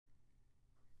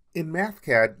In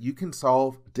Mathcad, you can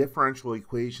solve differential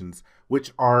equations,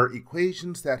 which are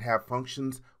equations that have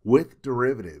functions with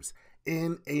derivatives.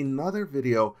 In another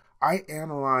video, I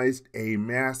analyzed a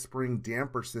mass spring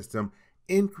damper system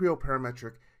in Creo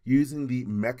Parametric using the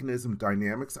mechanism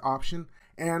dynamics option,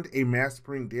 and a mass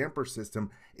spring damper system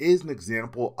is an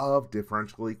example of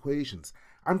differential equations.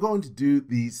 I'm going to do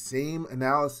the same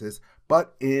analysis,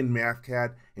 but in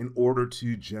Mathcad in order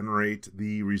to generate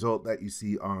the result that you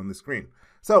see on the screen.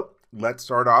 So let's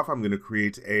start off. I'm going to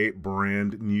create a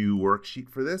brand new worksheet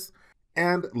for this.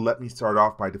 And let me start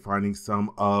off by defining some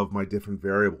of my different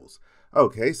variables.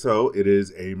 Okay, so it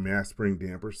is a mass spring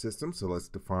damper system. So let's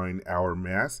define our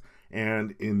mass.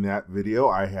 And in that video,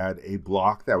 I had a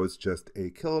block that was just a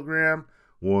kilogram,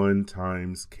 1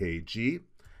 times kg.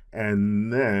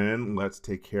 And then let's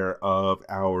take care of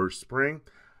our spring.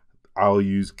 I'll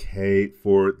use K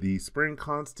for the spring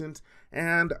constant,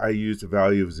 and I used a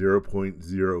value of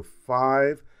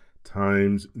 0.05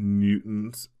 times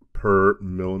newtons per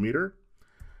millimeter.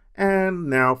 And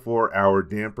now for our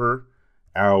damper,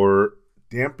 our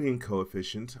damping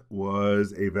coefficient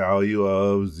was a value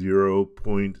of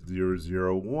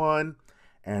 0.001,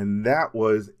 and that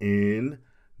was in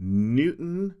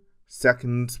Newton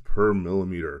seconds per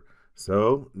millimeter.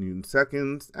 So Newton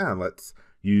seconds, and let's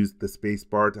use the space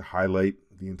bar to highlight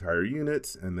the entire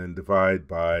units and then divide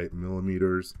by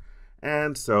millimeters.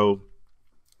 And so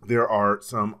there are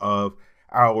some of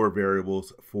our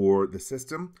variables for the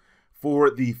system.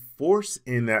 For the force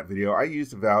in that video, I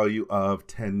used a value of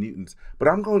 10 newtons, but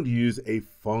I'm going to use a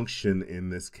function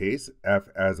in this case, f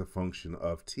as a function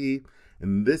of t,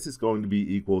 and this is going to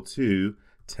be equal to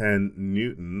 10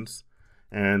 newtons.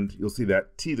 And you'll see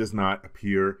that t does not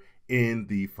appear in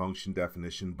the function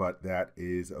definition, but that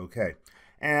is okay.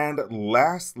 And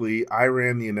lastly, I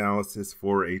ran the analysis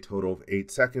for a total of 8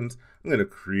 seconds. I'm going to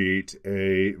create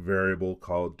a variable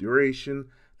called duration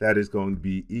that is going to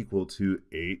be equal to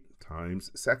 8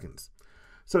 times seconds.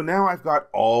 So now I've got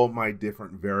all my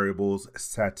different variables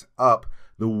set up.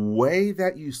 The way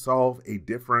that you solve a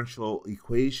differential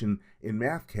equation in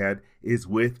Mathcad is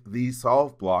with the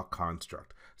solve block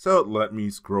construct. So let me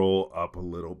scroll up a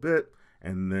little bit.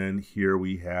 And then here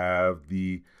we have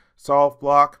the solve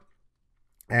block,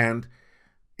 and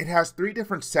it has 3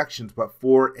 different sections, but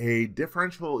for a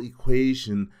differential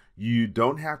equation, you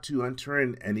don't have to enter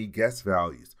in any guess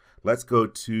values. Let's go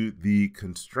to the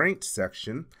constraint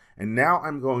section, and now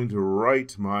I'm going to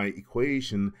write my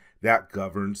equation that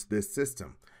governs this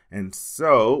system. And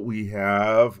so we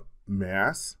have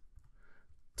mass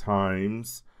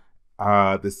times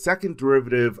the second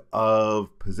derivative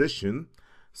of position.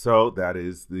 So that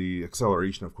is the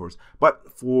acceleration, of course.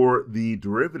 But for the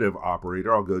derivative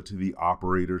operator, I'll go to the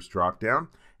operators dropdown.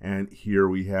 And here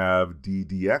we have d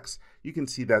dx. You can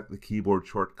see that the keyboard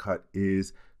shortcut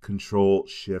is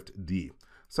Control-Shift-D.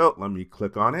 So let me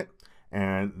click on it.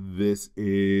 And this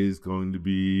is going to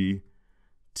be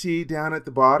t down at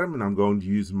the bottom. And I'm going to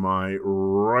use my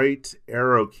right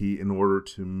arrow key in order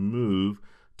to move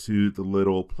to the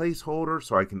little placeholder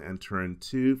so I can enter in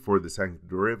 2 for the second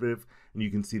derivative. And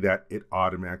you can see that it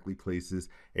automatically places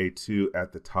a 2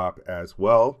 at the top as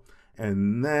well.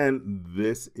 And then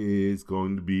this is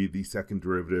going to be the second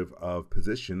derivative of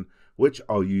position, which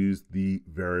I'll use the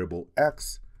variable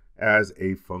x as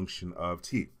a function of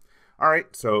t. All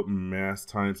right, so mass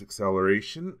times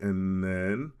acceleration, and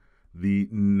then the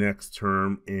next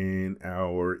term in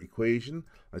our equation.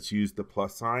 Let's use the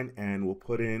plus sign, and we'll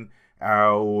put in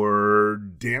our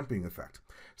damping effect.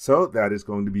 So that is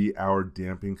going to be our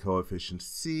damping coefficient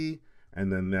c,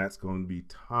 and then that's going to be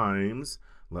times,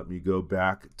 let me go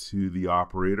back to the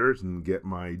operators and get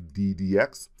my d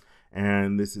dx,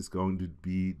 and this is going to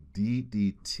be d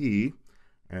dt,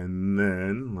 and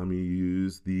then let me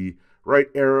use the right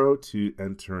arrow to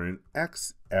enter in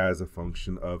x as a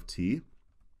function of t.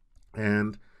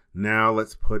 And now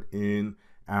let's put in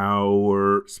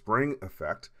our spring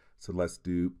effect. So let's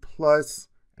do plus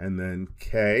and then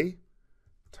k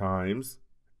times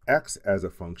x as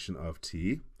a function of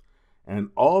t.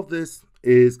 And all this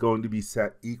is going to be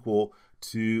set equal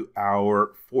to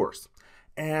our force.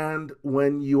 And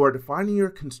when you are defining your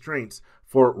constraints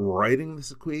for writing this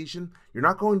equation, you're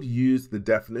not going to use the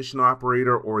definition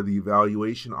operator or the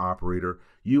evaluation operator.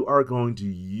 You are going to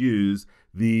use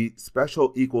the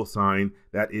special equal sign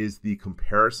that is the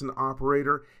comparison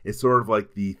operator. It's sort of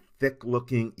like the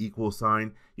thick-looking equal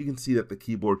sign. You can see that the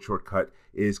keyboard shortcut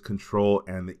is Control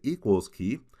and the equals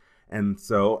key. And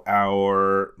so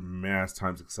our mass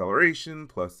times acceleration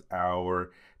plus our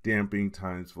damping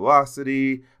times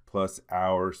velocity plus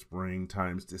our spring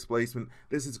times displacement.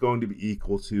 This is going to be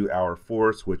equal to our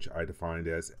force, which I defined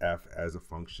as F as a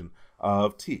function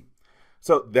of t.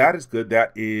 So that is good.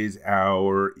 That is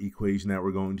our equation that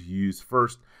we're going to use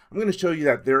first. I'm going to show you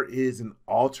that there is an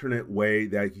alternate way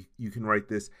that you can write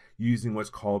this using what's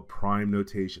called prime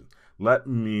notation. Let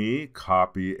me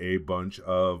copy a bunch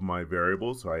of my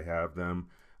variables so I have them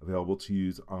available to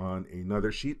use on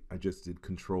another sheet. I just did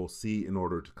Control-C in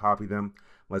order to copy them.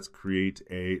 Let's create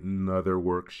another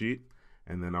worksheet,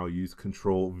 and then I'll use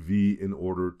Control-V in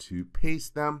order to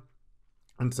paste them.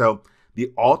 And so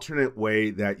the alternate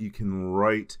way that you can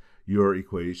write your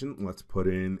equation, let's put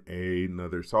in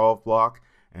another solve block,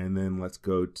 and then let's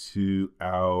go to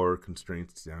our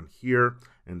constraints down here.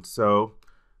 And so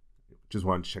just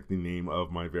want to check the name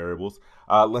of my variables.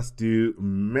 Let's do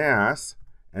mass,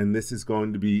 and this is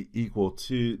going to be equal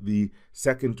to the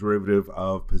second derivative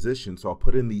of position. So I'll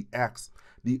put in the x.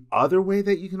 The other way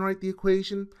that you can write the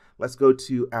equation, let's go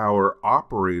to our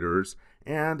operators,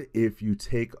 and if you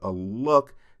take a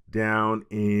look down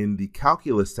in the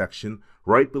calculus section,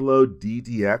 right below d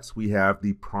dx, we have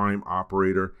the prime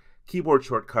operator. Keyboard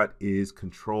shortcut is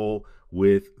Control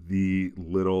with the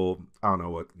little, I don't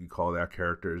know what you call that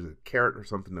character. Is it a caret or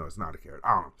something? No, it's not a caret.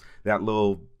 I don't know. That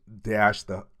little dash,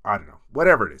 I don't know,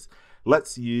 whatever it is.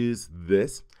 Let's use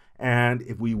this. And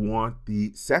if we want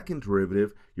the second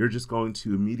derivative, you're just going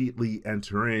to immediately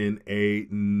enter in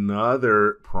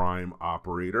another prime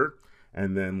operator.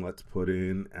 And then let's put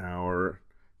in our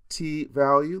t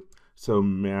value. So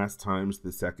mass times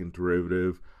the second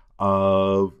derivative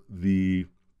of the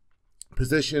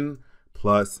position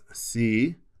plus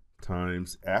c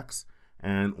times x.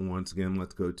 And once again,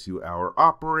 let's go to our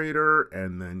operator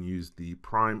and then use the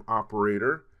prime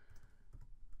operator.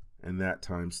 And that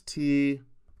times t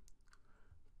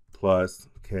plus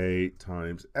k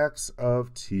times x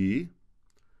of t.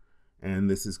 And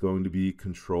this is going to be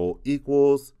Control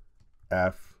equals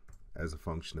f as a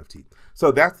function of t.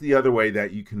 So that's the other way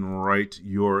that you can write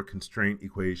your constraint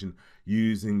equation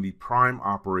using the prime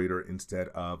operator instead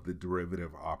of the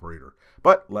derivative operator.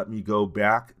 But let me go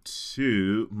back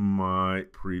to my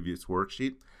previous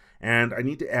worksheet, and I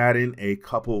need to add in a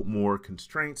couple more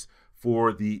constraints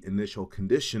for the initial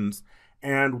conditions.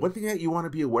 And one thing that you want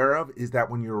to be aware of is that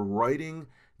when you're writing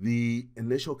the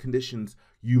initial conditions,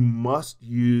 you must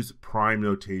use prime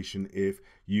notation if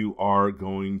you are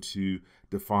going to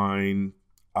define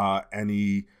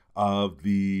any of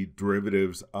the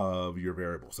derivatives of your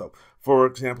variable. So for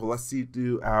example, let's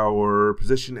do our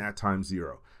position at time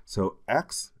 0. So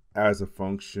x as a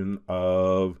function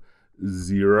of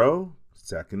 0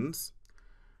 seconds.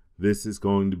 This is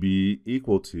going to be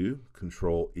equal to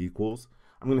Control equals.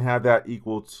 I'm going to have that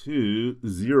equal to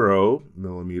 0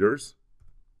 millimeters.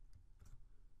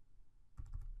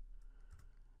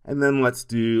 And then let's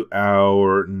do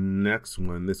our next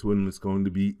one. This one is going to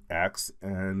be x.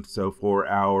 And so for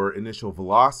our initial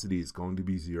velocity is going to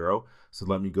be 0. So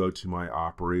let me go to my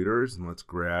operators and let's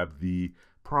grab the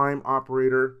prime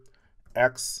operator.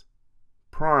 X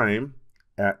prime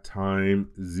at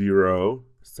time 0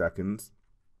 seconds.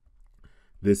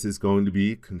 This is going to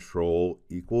be Control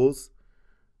equals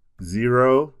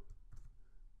 0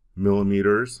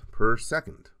 millimeters per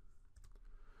second.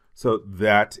 So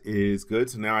that is good.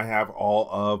 So now I have all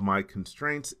of my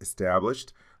constraints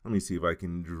established. Let me see if I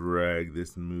can drag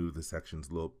this and move the sections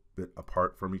a little bit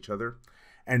apart from each other.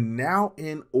 And now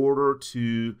in order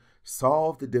to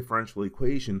solve the differential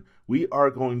equation, we are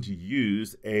going to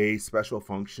use a special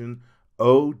function,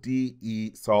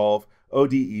 ODE solve.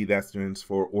 ODE, that stands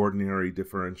for ordinary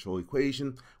differential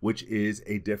equation, which is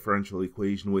a differential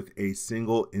equation with a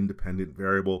single independent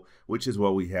variable, which is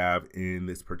what we have in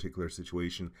this particular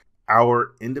situation.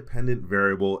 Our independent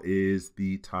variable is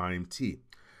the time t.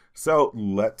 So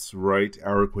let's write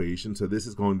our equation. So this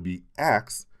is going to be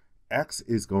x. X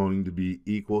is going to be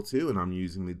equal to, and I'm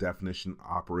using the definition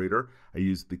operator. I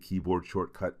use the keyboard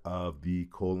shortcut of the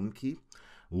colon key.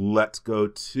 Let's go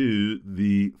to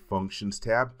the functions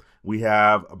tab. We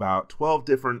have about 12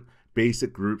 different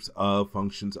basic groups of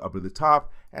functions up at the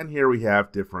top, and here we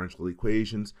have differential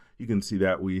equations. You can see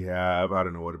that we have, I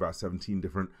don't know what, about 17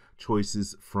 different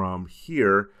choices from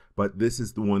here, but this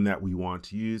is the one that we want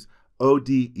to use,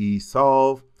 ODE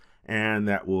solve, and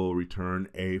that will return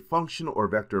a function or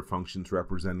vector of functions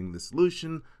representing the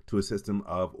solution to a system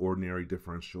of ordinary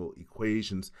differential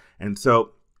equations. And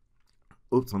so,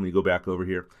 oops, let me go back over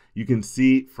here. You can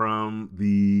see from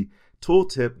the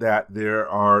tooltip that there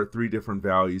are 3 different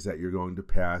values that you're going to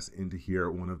pass into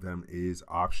here. One of them is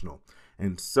optional.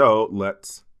 And so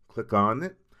let's click on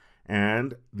it.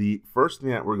 And the first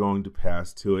thing that we're going to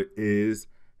pass to it is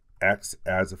x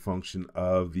as a function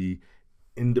of the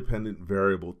independent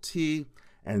variable t,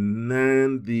 and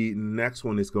then the next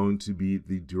one is going to be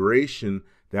the duration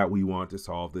that we want to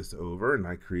solve this over, and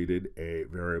I created a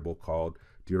variable called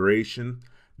duration.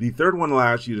 The third one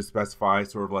allows you to specify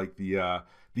sort of like the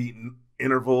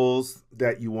intervals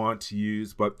that you want to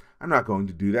use, but I'm not going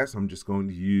to do that, so I'm just going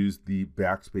to use the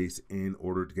backspace in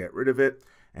order to get rid of it.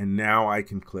 And now I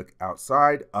can click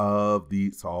outside of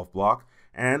the solve block,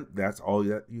 and that's all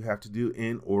that you have to do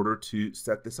in order to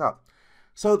set this up.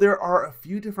 So there are a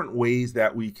few different ways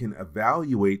that we can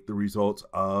evaluate the results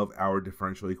of our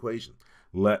differential equation.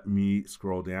 Let me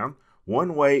scroll down.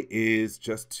 One way is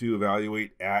just to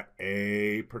evaluate at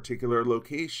a particular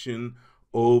location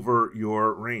over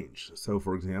your range. So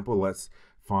for example, let's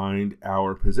find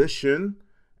our position,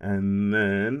 and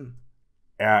then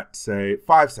at, say,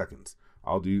 5 seconds,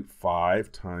 I'll do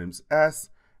 5 times s,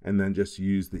 and then just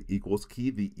use the equals key,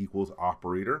 the equals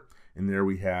operator. And there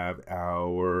we have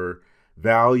our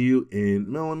value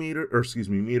in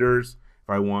meters. If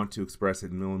I want to express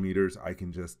it in millimeters, I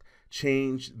can just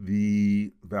change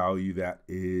the value that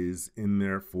is in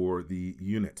there for the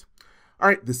unit. All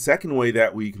right, the second way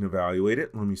that we can evaluate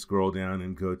it, let me scroll down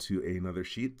and go to another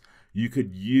sheet. You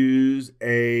could use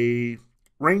a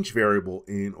range variable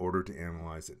in order to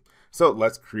analyze it. So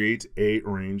let's create a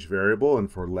range variable,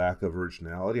 and for lack of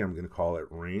originality, I'm going to call it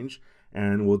range,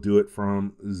 and we'll do it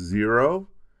from 0,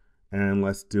 and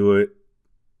let's do it.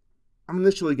 I'm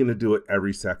initially going to do it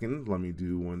every second. Let me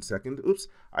do 1 second. Oops,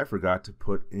 I forgot to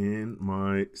put in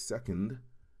my second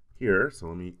here, so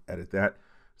let me edit that.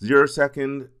 0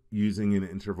 second, using an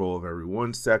interval of every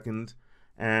 1 second,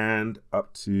 and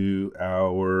up to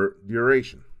our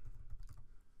duration.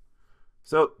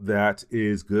 So that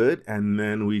is good, and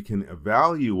then we can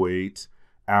evaluate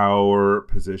our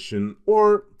position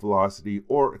or velocity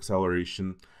or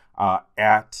acceleration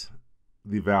at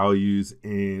the values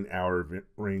in our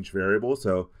range variable.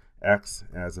 So x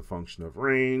as a function of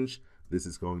range, this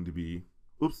is going to be,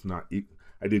 oops,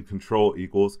 I did control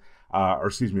equals, I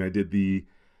did the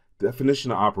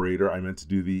definition operator, I meant to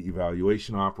do the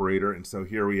evaluation operator, and so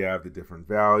here we have the different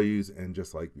values, and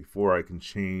just like before, I can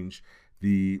change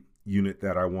the unit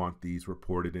that I want these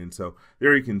reported in. So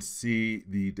there you can see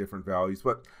the different values,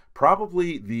 but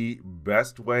probably the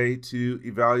best way to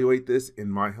evaluate this, in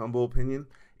my humble opinion,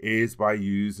 is by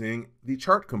using the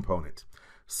chart component.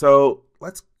 So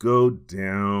let's go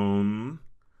down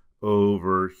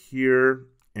over here,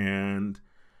 and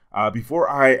before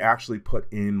I actually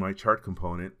put in my chart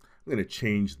component, I'm going to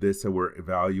change this so we're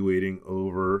evaluating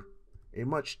over a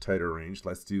much tighter range.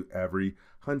 Let's do every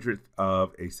 100th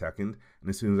of a second, and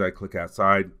as soon as I click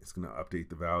outside, it's going to update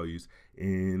the values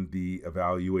in the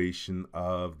evaluation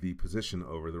of the position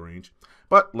over the range.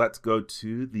 But let's go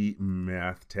to the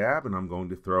Math tab, and I'm going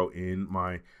to throw in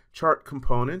my chart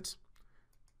component,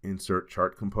 insert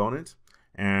chart component,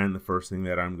 and the first thing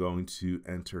that I'm going to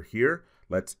enter here,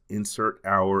 let's insert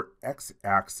our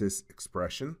x-axis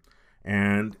expression,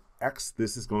 and x,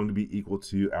 this is going to be equal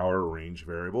to our range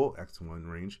variable, x1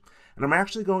 range, and I'm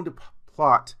actually going to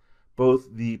plot both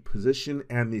the position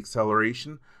and the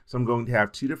acceleration. So I'm going to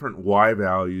have two different y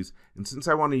values, and since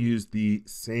I want to use the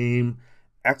same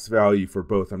x value for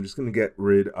both, I'm just going to get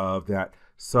rid of that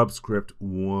subscript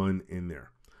 1 in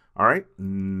there. All right,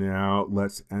 now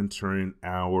let's enter in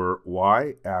our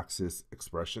y-axis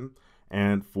expression,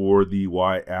 and for the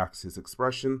y-axis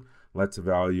expression, let's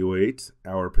evaluate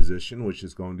our position, which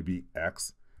is going to be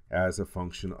x as a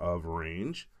function of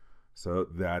range. So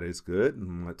that is good,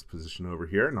 and let's position over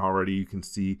here, and already you can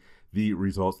see the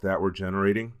results that we're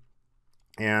generating.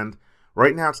 And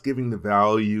right now it's giving the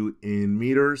value in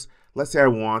meters. Let's say I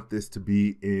want this to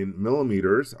be in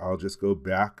millimeters. I'll just go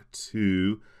back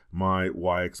to my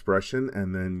y expression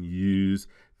and then use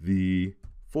the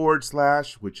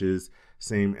 /, which is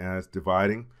same as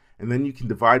dividing. And then you can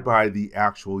divide by the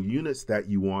actual units that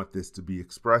you want this to be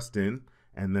expressed in,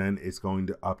 and then it's going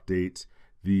to update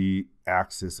the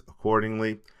axis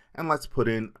accordingly. And let's put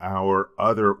in our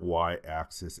other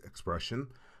y-axis expression.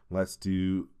 Let's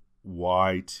do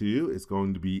y2 is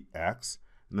going to be x,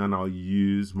 and then I'll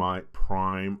use my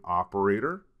prime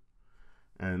operator,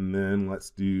 and then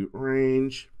let's do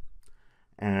range,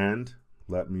 and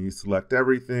let me select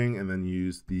everything and then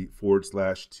use the /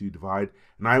 to divide.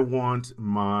 And I want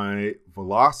my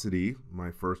velocity,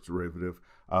 my first derivative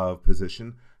of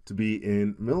position, to be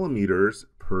in millimeters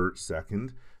per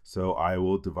second. So I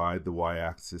will divide the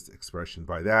y-axis expression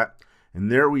by that.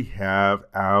 And there we have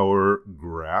our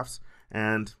graphs.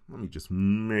 And let me just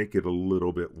make it a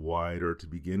little bit wider to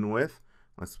begin with.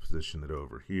 Let's position it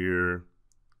over here.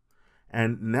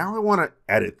 And now I want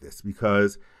to edit this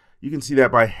because you can see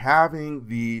that by having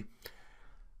the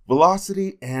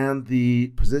velocity and the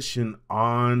position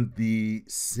on the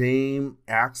same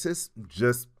axis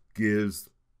just gives,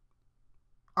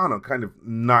 I don't know, kind of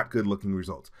not good looking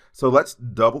results. So let's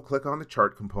double click on the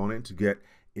chart component to get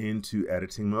into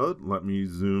editing mode. Let me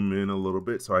zoom in a little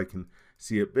bit so I can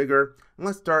see it bigger. And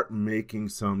let's start making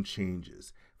some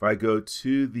changes. If I go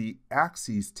to the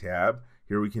Axes tab,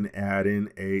 here we can add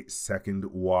in a second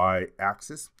Y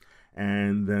axis.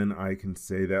 And then I can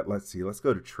say that, let's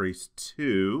go to trace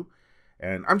 2.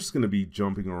 And I'm just going to be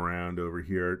jumping around over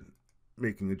here,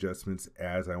 making adjustments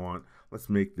as I want. Let's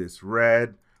make this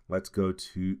red. Let's go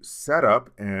to setup.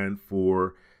 And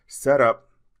for setup,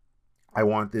 I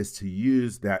want this to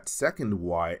use that second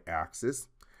Y axis.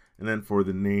 And then for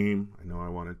the name, I know I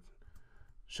want to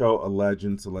show a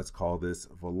legend, so let's call this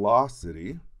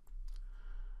velocity.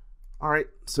 All right,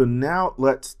 so now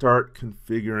let's start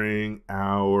configuring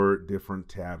our different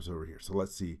tabs over here. So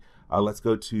let's see, let's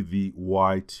go to the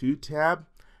Y2 tab,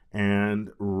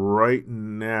 and right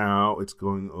now it's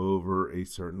going over a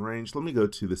certain range. Let me go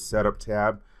to the setup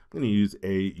tab. I'm going to use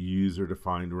a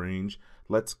user-defined range.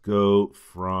 Let's go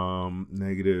from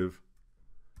negative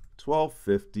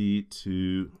 1250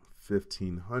 to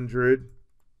 1500.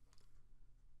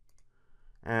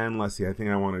 And let's see, I think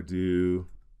I want to do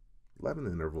 11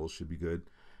 intervals should be good.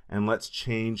 And let's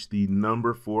change the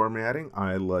number formatting.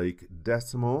 I like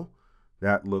decimal.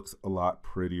 That looks a lot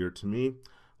prettier to me.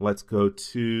 Let's go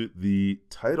to the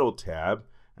title tab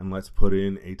and let's put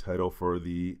in a title for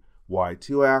the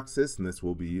Y2 axis, and this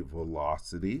will be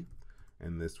velocity,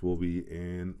 and this will be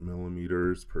in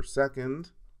millimeters per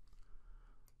second.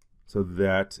 So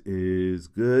that is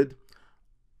good.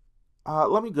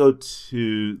 Let me go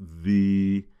to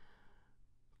the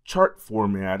chart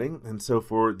formatting. And so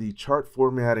for the chart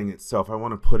formatting itself, I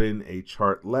want to put in a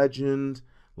chart legend.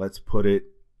 Let's put it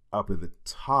up at the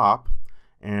top,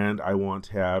 and I want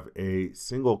to have a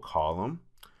single column.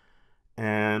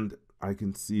 And I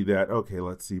can see that, okay,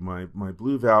 let's see, my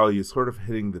blue value is sort of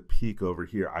hitting the peak over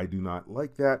here. I do not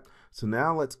like that. So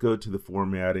now let's go to the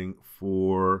formatting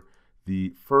for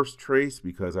the first trace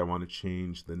because I want to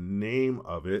change the name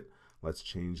of it. Let's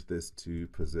change this to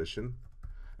position.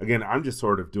 Again, I'm just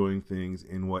sort of doing things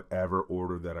in whatever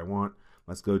order that I want.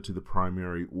 Let's go to the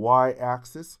primary Y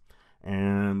axis,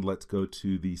 and let's go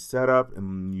to the setup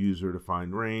and user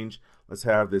defined range. Let's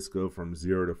have this go from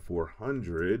 0 to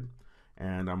 400,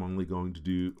 and I'm only going to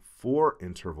do 4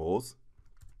 intervals.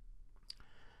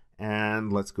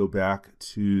 And let's go back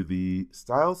to the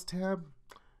styles tab,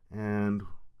 and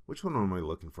which one am I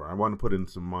looking for? I want to put in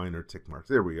some minor tick marks.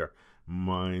 There we are.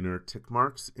 Minor tick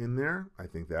marks in there. I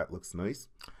think that looks nice.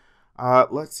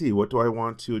 Let's see, what do I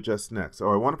want to adjust next?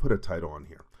 Oh, I want to put a title on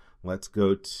here. Let's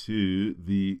go to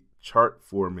the chart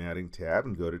formatting tab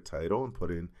and go to title and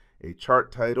put in a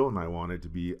chart title, and I want it to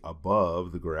be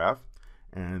above the graph.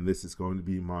 And this is going to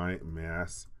be my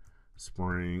mass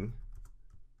spring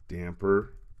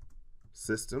damper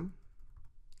system.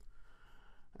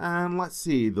 And let's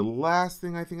see, the last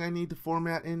thing I think I need to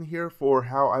format in here for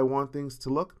how I want things to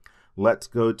look. Let's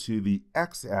go to the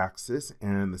x-axis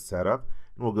and the setup,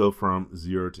 and we'll go from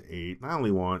 0 to 8. I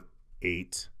only want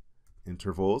 8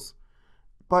 intervals,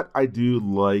 but I do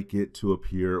like it to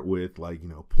appear with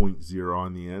 0.0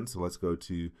 on the end. So let's go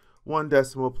to 1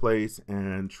 decimal place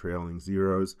and trailing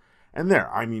zeros. And there,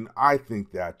 I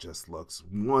think that just looks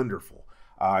wonderful.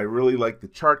 I really like the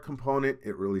chart component.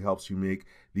 It really helps you make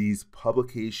these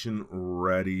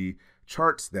publication-ready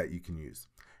charts that you can use.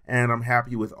 And I'm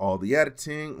happy with all the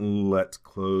editing. Let's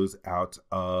close out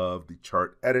of the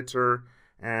chart editor,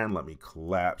 and let me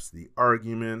collapse the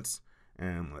arguments,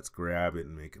 and let's grab it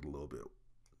and make it a little bit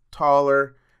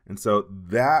taller. And so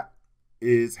that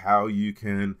is how you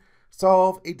can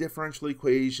solve a differential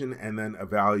equation and then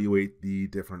evaluate the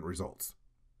different results.